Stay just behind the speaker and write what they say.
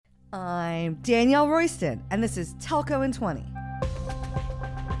I'm Danielle Royston, and this is Telco in 20.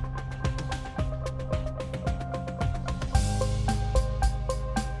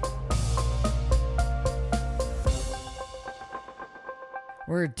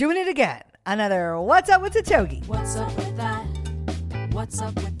 We're doing it again. Another What's Up with Totogi. What's up with that? What's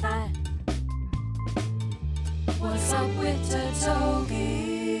up with that? What's up with Totogi?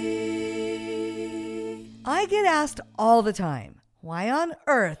 I get asked all the time, why on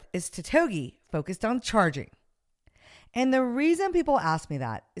earth is Totogi focused on charging? And the reason people ask me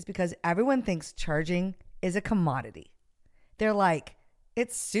that is because everyone thinks charging is a commodity. They're like,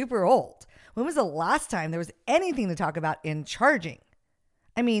 it's super old. When was the last time there was anything to talk about in charging?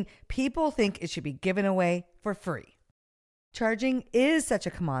 I mean, people think it should be given away for free. Charging is such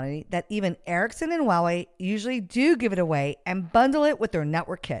a commodity that even Ericsson and Huawei usually do give it away and bundle it with their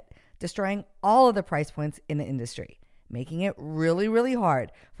network kit, destroying all of the price points in the industry, making it really, really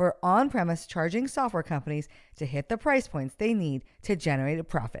hard for on-premise charging software companies to hit the price points they need to generate a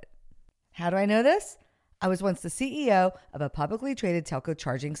profit. How do I know this? I was once the CEO of a publicly traded telco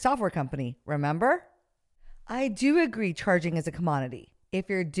charging software company, remember? I do agree charging is a commodity if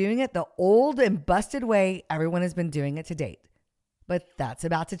you're doing it the old and busted way everyone has been doing it to date. But that's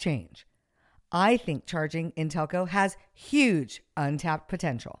about to change. I think charging in telco has huge untapped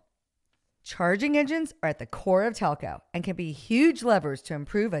potential. Charging engines are at the core of telco and can be huge levers to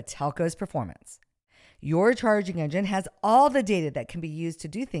improve a telco's performance. Your charging engine has all the data that can be used to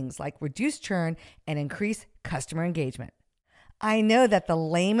do things like reduce churn and increase customer engagement. I know that the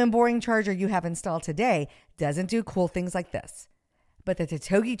lame and boring charger you have installed today doesn't do cool things like this, but the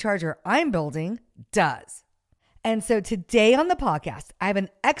Totogi charger I'm building does. And so today on the podcast, I have an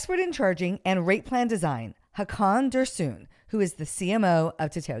expert in charging and rate plan design, Hakan Dursun, who is the CMO of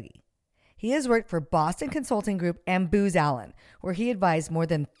Totogi. He has worked for Boston Consulting Group and Booz Allen, where he advised more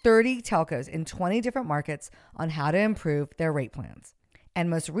than 30 telcos in 20 different markets on how to improve their rate plans. And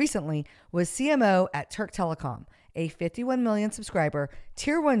most recently was CMO at Turk Telecom, a 51 million subscriber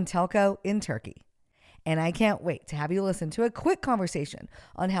tier 1 telco in Turkey. And I can't wait to have you listen to a quick conversation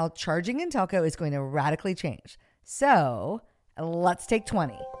on how charging in telco is going to radically change. So let's take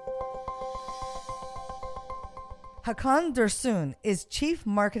 20. Hakan Dursun is Chief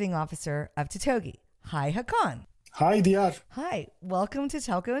Marketing Officer of Totogi. Hi, Hakan. Hi, Diyar. Hi. Welcome to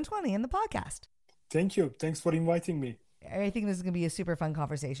Telco in 20 in the podcast. Thank you. Thanks for inviting me. I think this is going to be a super fun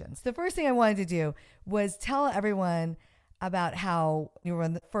conversation. So the first thing I wanted to do was tell everyone about how you were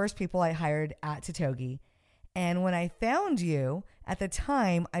one of the first people I hired at Totogi. And when I found you, at the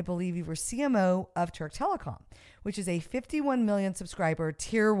time, I believe you were CMO of Turk Telecom, which is a 51 million subscriber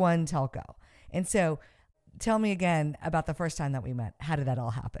tier 1 telco. And so tell me again about the first time that we met. How did that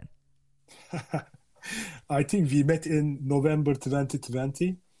all happen? I think we met in November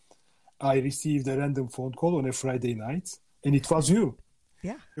 2020. I received a random phone call on a Friday night, and it was you.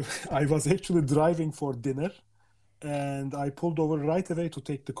 Yeah. I was actually driving for dinner, and I pulled over right away to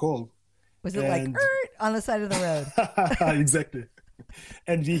take the call. Was it like on the side of the road? Exactly.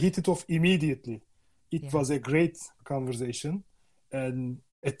 And we hit it off immediately. It was a great conversation. And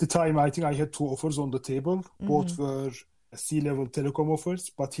at the time, I think I had 2 offers on the table. Mm-hmm. Both were C-level telecom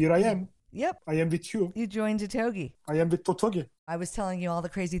offers. But here I am. Yep. I am with you. You joined Totogi. I am with Totogi. I was telling you all the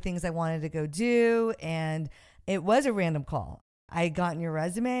crazy things I wanted to go do, and it was a random call. I had gotten your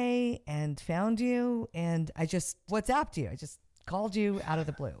resume and found you, and I just WhatsApped you. I just called you out of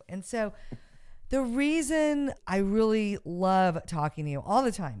the blue. And so the reason I really love talking to you all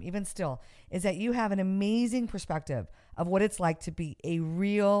the time, even still, is that you have an amazing perspective of what it's like to be a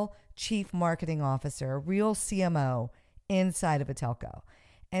real chief marketing officer, a real CMO inside of a telco.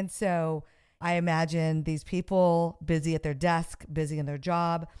 And so I imagine these people busy at their desk, busy in their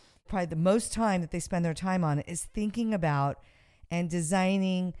job, probably the most time that they spend their time on is thinking about and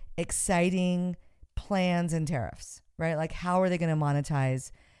designing exciting plans and tariffs, right? Like how are they going to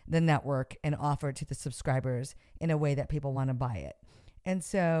monetize the network and offer it to the subscribers in a way that people want to buy it? And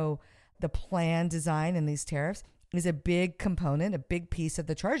so the plan design and these tariffs is a big component, a big piece of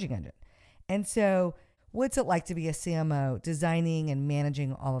the charging engine. And so what's it like to be a CMO designing and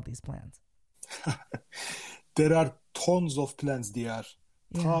managing all of these plans? There are tons of plans there,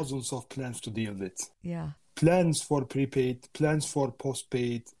 thousands of plans to deal with. Yeah. Plans for prepaid, plans for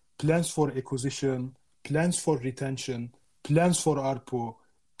postpaid, plans for acquisition, plans for retention, plans for ARPU,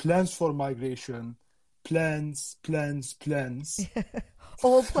 plans for migration, plans.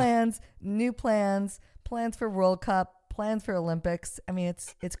 Old plans, new plans, plans for World Cup, plans for Olympics. I mean,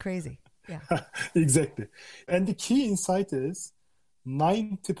 it's crazy. Yeah. Exactly. And the key insight is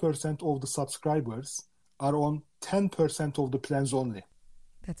 90% of the subscribers are on 10% of the plans only.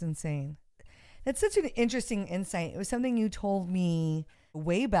 That's insane. That's such an interesting insight. It was something you told me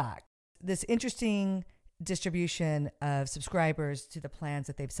way back. This interesting distribution of subscribers to the plans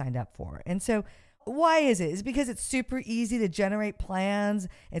that they've signed up for. And so why is it? Is it because it's super easy to generate plans?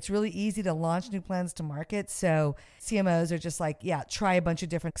 It's really easy to launch new plans to market. So CMOs are just like, yeah, try a bunch of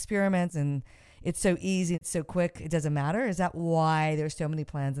different experiments and it's so easy, it's so quick, it doesn't matter. Is that why there's so many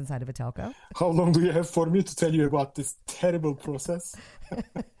plans inside of a telco? How long do you have for me to tell you about this terrible process?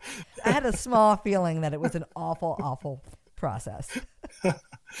 I had a small feeling that it was an awful, awful process.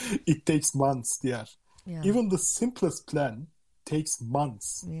 It takes months, dear. Yeah. Even the simplest plan takes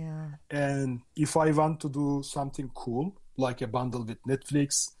months. Yeah. And if I want to do something cool, like a bundle with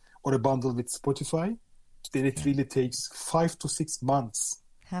Netflix or a bundle with Spotify, then it really takes 5 to 6 months.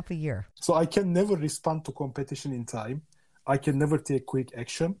 Half a year. So I can never respond to competition in time. I can never take quick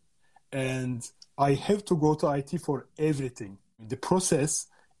action. And I have to go to IT for everything. The process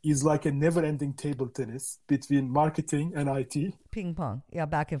is like a never-ending table tennis between marketing and IT. Ping pong. Yeah,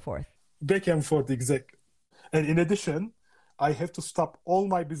 back and forth. Back and forth, exactly. And in addition, I have to stop all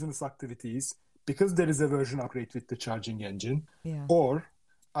my business activities because there is a version upgrade with the charging engine. Yeah. Or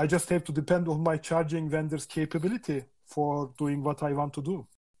I just have to depend on my charging vendor's capability for doing what I want to do.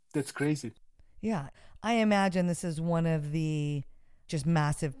 That's crazy. Yeah. I imagine this is one of the just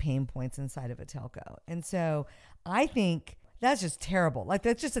massive pain points inside of a telco. And so I think that's just terrible. Like,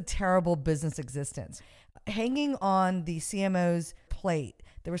 that's just a terrible business existence. Hanging on the CMO's plate,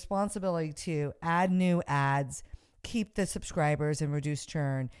 the responsibility to add new ads, keep the subscribers and reduce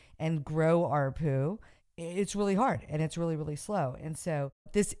churn and grow ARPU, it's really hard and it's really, really slow. And so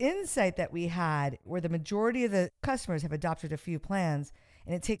this insight that we had where the majority of the customers have adopted a few plans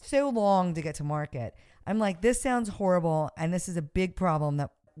and it takes so long to get to market, I'm like, this sounds horrible and this is a big problem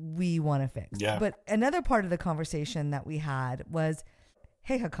that we want to fix. Yeah. But another part of the conversation that we had was,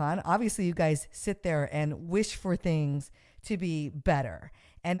 hey, Hakan, obviously you guys sit there and wish for things to be better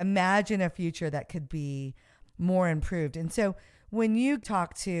and imagine a future that could be more improved. And so when you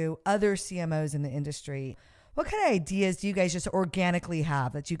talk to other CMOs in the industry, what kind of ideas do you guys just organically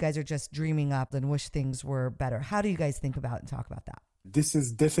have that you guys are just dreaming up and wish things were better? How do you guys think about and talk about that? This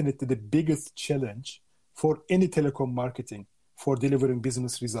is definitely the biggest challenge for any telecom marketing for delivering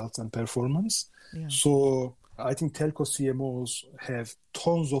business results and performance. Yeah. So I think telco CMOs have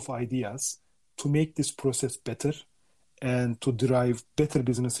tons of ideas to make this process better and to derive better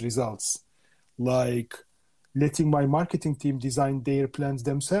business results, like letting my marketing team design their plans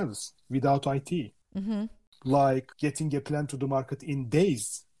themselves without IT, like getting a plan to the market in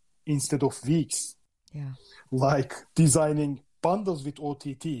days instead of weeks, like designing bundles with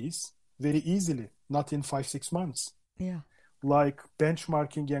OTTs very easily, not in 5-6 months, like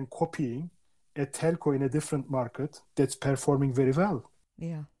benchmarking and copying a telco in a different market that's performing very well.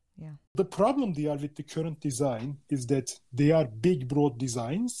 The problem they are with the current design is that they are big, broad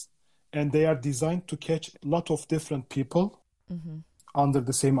designs, and they are designed to catch a lot of different people under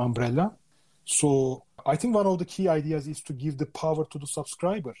the same umbrella. So I think one of the key ideas is to give the power to the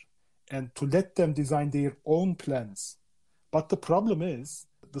subscriber and to let them design their own plans. But the problem is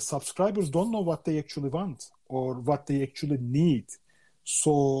the subscribers don't know what they actually want or what they actually need.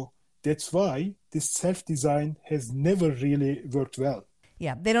 So that's why this self-design has never really worked well.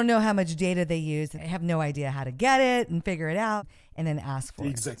 Yeah, they don't know how much data they use. They have no idea how to get it and figure it out and then ask for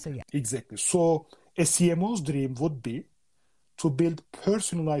it. Exactly. So a CMO's dream would be to build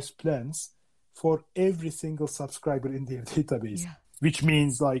personalized plans for every single subscriber in their database, which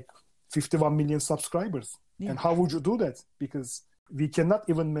means like 51 million subscribers. And how would you do that? Because we cannot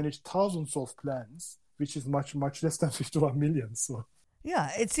even manage thousands of plans, which is much, much less than 51 million. So.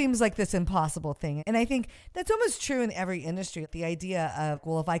 Yeah, it seems like this impossible thing. And I think that's almost true in every industry. The idea of,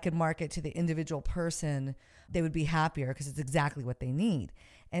 well, if I could market to the individual person, they would be happier because it's exactly what they need.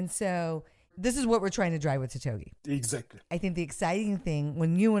 And so this is what we're trying to drive with Totogi. Exactly. I think the exciting thing,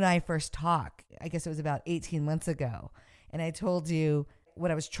 when you and I first talked, I guess it was about 18 months ago, and I told you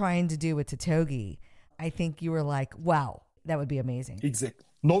what I was trying to do with Totogi, I think you were like, wow, that would be amazing. Exactly.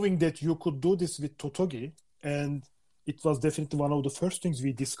 Knowing that you could do this with Totogi, and it was definitely one of the first things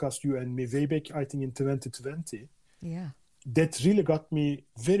we discussed, you and me, way back, I think in 2020. Yeah. That really got me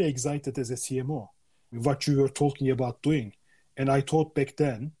very excited as a CMO, what you were talking about doing. And I thought back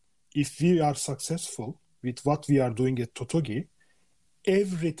then, if we are successful with what we are doing at Totogi,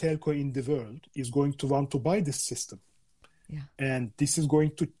 every telco in the world is going to want to buy this system. Yeah. And this is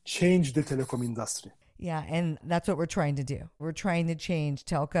going to change the telecom industry. Yeah, and that's what we're trying to do. We're trying to change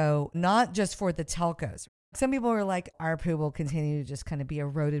telco, not just for the telcos. Some people are like, ARPU will continue to just kind of be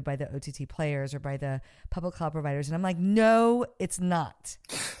eroded by the OTT players or by the public cloud providers. And I'm like, no, it's not,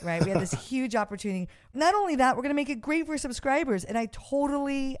 right? We have this huge opportunity. Not only that, we're going to make it great for subscribers. And I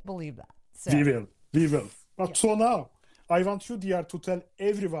totally believe that. So, We will. But so now, I want you, dear, to tell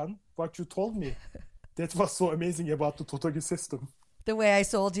everyone what you told me. That was so amazing about the Totogi system. the way I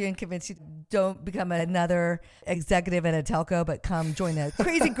sold you and convinced you, don't become another executive at a telco, but come join a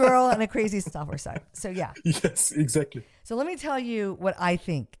crazy girl and a crazy software side. So yeah. Yes, exactly. So let me tell you what I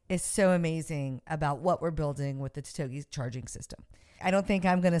think is so amazing about what we're building with the Totogi charging system. I don't think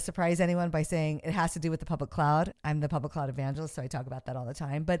I'm going to surprise anyone by saying it has to do with the public cloud. I'm the public cloud evangelist, so I talk about that all the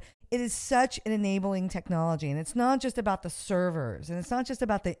time. But it is such an enabling technology, and it's not just about the servers, and it's not just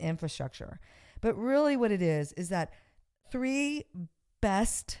about the infrastructure. But really what it is that 3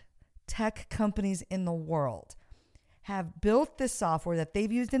 best tech companies in the world have built this software that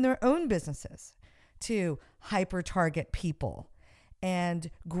they've used in their own businesses to hyper-target people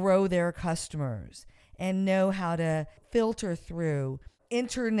and grow their customers and know how to filter through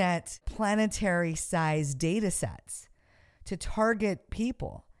internet planetary size data sets to target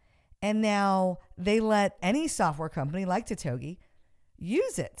people. And now they let any software company like Totogi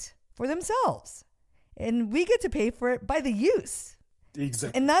use it for themselves. And we get to pay for it by the use.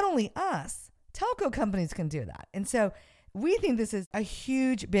 Exactly. And not only us, telco companies can do that. And so we think this is a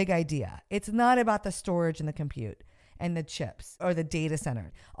huge, big idea. It's not about the storage and the compute and the chips or the data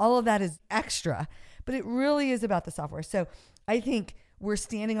center. All of that is extra, but it really is about the software. So I think we're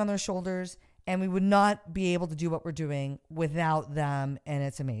standing on their shoulders, and we would not be able to do what we're doing without them, and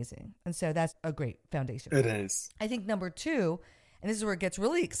it's amazing. And so that's a great foundation. It is. I think number 2, and this is where it gets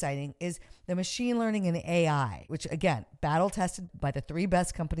really exciting, is the machine learning and AI, which again, battle tested by the 3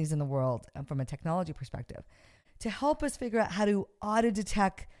 best companies in the world from a technology perspective, to help us figure out how to auto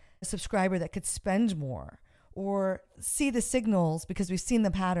detect a subscriber that could spend more, or see the signals, because we've seen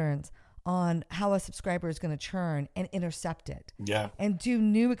the patterns on how a subscriber is going to churn and intercept it. Yeah. And do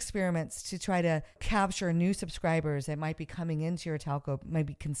new experiments to try to capture new subscribers that might be coming into your telco, might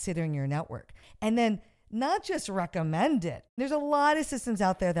be considering your network. And then not just recommend it. There's a lot of systems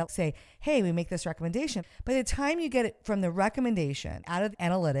out there that say, hey, we make this recommendation. By the time you get it from the recommendation out of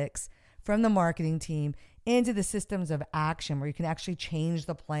analytics, from the marketing team, into the systems of action where you can actually change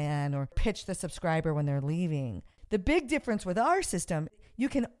the plan or pitch the subscriber when they're leaving. The big difference with our system, you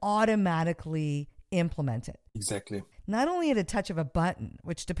can automatically implement it. Exactly. Not only at a touch of a button,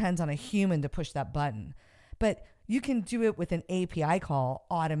 which depends on a human to push that button, but you can do it with an API call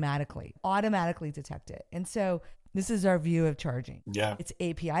automatically detect it. And so this is our view of charging. Yeah. It's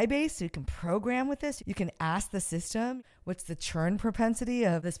API based, so you can program with this. You can ask the system, what's the churn propensity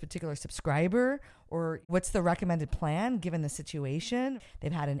of this particular subscriber, or what's the recommended plan given the situation?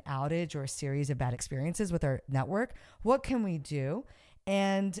 They've had an outage or a series of bad experiences with our network. What can we do?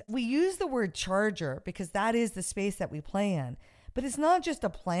 And we use the word charger because that is the space that we play in. But it's not just a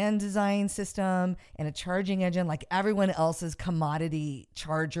plan design system and a charging engine like everyone else's commodity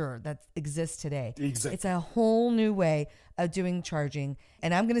charger that exists today. Exactly. It's a whole new way of doing charging.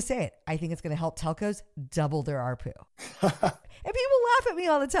 And I'm going to say it. I think it's going to help telcos double their ARPU. And people laugh at me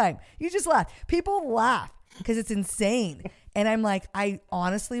all the time. You just laugh. People laugh because it's insane. And I'm like, I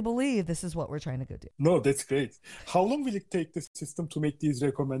honestly believe this is what we're trying to go do. No, that's great. How long will it take the system to make these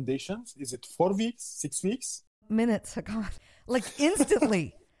recommendations? Is it 4 weeks, 6 weeks? Minutes, Hakan. Like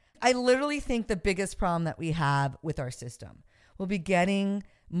instantly. I literally think the biggest problem that we have with our system will be getting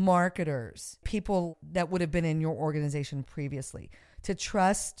marketers, people that would have been in your organization previously, to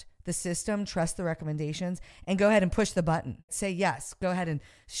trust the system, trust the recommendations, and go ahead and push the button. Say yes. Go ahead and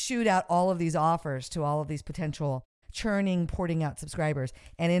shoot out all of these offers to all of these potential churning, porting out subscribers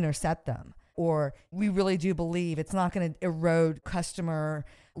and intercept them. Or we really do believe it's not going to erode customer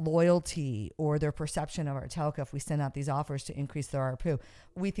loyalty or their perception of our telco if we send out these offers to increase their ARPU.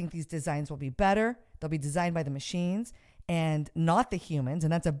 We think these designs will be better. They'll be designed by the machines and not the humans.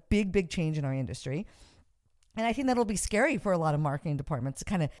 And that's a big, big change in our industry. And I think that'll be scary for a lot of marketing departments to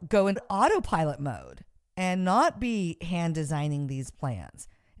kind of go into autopilot mode and not be hand designing these plans.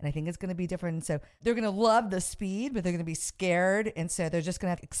 And I think it's going to be different. And so they're going to love the speed, but they're going to be scared. And so they're just going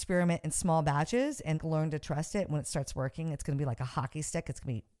to have to experiment in small batches and learn to trust it. When it starts working, it's going to be like a hockey stick. It's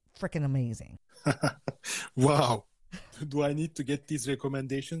going to be freaking amazing. Wow. Do I need to get these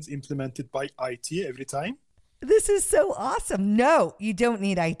recommendations implemented by IT every time? This is so awesome. No, you don't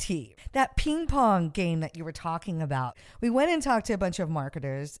need IT. That ping pong game that you were talking about, we went and talked to a bunch of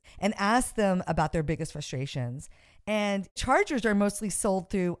marketers and asked them about their biggest frustrations. And chargers are mostly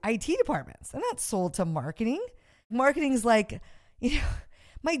sold through IT departments. They're not sold to marketing. Marketing's like,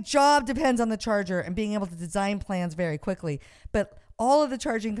 My job depends on the charger and being able to design plans very quickly. But all of the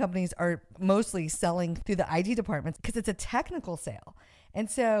charging companies are mostly selling through the IT departments because it's a technical sale. And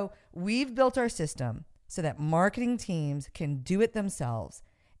so we've built our system so that marketing teams can do it themselves.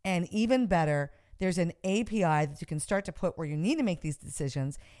 And even better, there's an API that you can start to put where you need to make these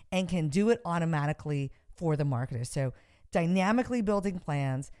decisions and can do it automatically for the marketers. So dynamically building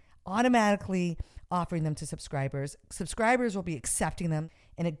plans, automatically offering them to subscribers. Subscribers will be accepting them,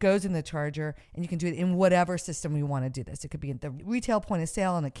 and it goes in the charger, and you can do it in whatever system you want to do this. It could be at the retail point of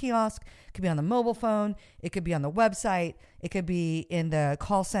sale on a kiosk, it could be on the mobile phone, it could be on the website, it could be in the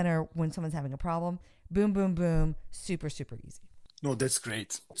call center when someone's having a problem. Boom, boom, boom. Super, super easy. No, that's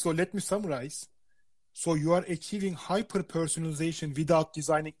great. So let me summarize. So you are achieving hyper-personalization without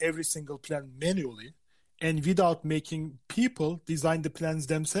designing every single plan manually and without making people design the plans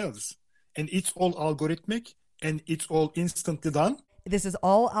themselves. And it's all algorithmic and it's all instantly done. This is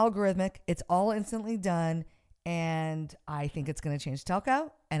all algorithmic. It's all instantly done. And I think it's going to change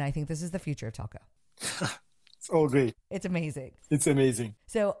telco. And I think this is the future of telco. It's all great. It's amazing. It's amazing.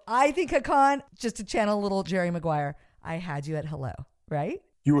 So I think, Hakan, just to channel a little Jerry Maguire, I had you at hello, right?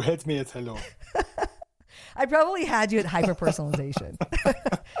 You had me at hello. I probably had you at hyper-personalization.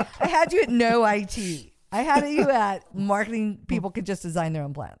 I had you at no IT. I had you at marketing people could just design their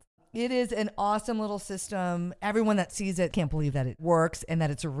own plans. It is an awesome little system. Everyone that sees it can't believe that it works and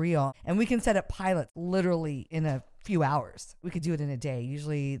that it's real. And we can set up pilots literally in a few hours. We could do it in a day.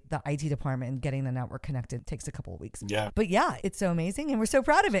 Usually the IT department and getting the network connected takes a couple of weeks. Yeah. But yeah, it's so amazing and we're so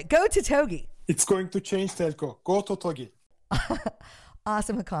proud of it. Go Totogi. It's going to change telco. Go Totogi.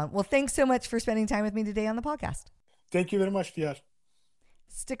 Awesome, Hakan. Well, thanks so much for spending time with me today on the podcast. Thank you very much, Pierre.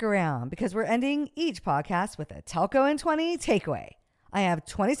 Stick around because we're ending each podcast with a Telco in 20 takeaway. I have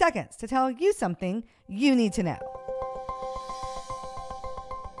 20 seconds to tell you something you need to know.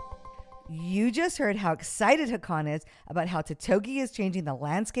 You just heard how excited Hakan is about how Totogi is changing the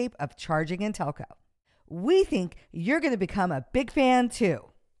landscape of charging in telco. We think you're going to become a big fan too.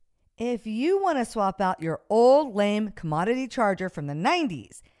 If you want to swap out your old lame commodity charger from the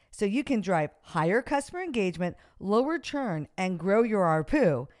 90s so you can drive higher customer engagement, lower churn, and grow your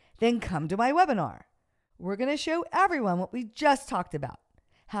ARPU, then come to my webinar. We're going to show everyone what we just talked about,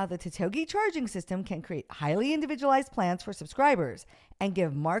 how the Totogi charging system can create highly individualized plans for subscribers and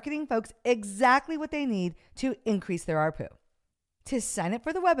give marketing folks exactly what they need to increase their ARPU. To sign up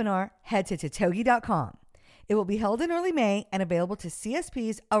for the webinar, head to totogi.com. It will be held in early May and available to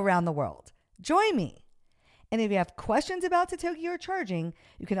CSPs around the world. Join me. And if you have questions about Totogi or charging,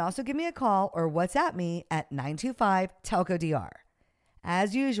 you can also give me a call or WhatsApp me at 925-TELCO-DR.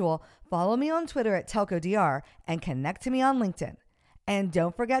 As usual, follow me on Twitter at TelcoDR and connect to me on LinkedIn. And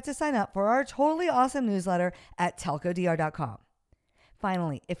don't forget to sign up for our totally awesome newsletter at telcodr.com.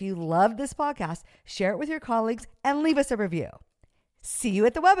 Finally, if you loved this podcast, share it with your colleagues and leave us a review. See you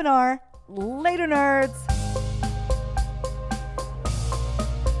at the webinar. Later, nerds.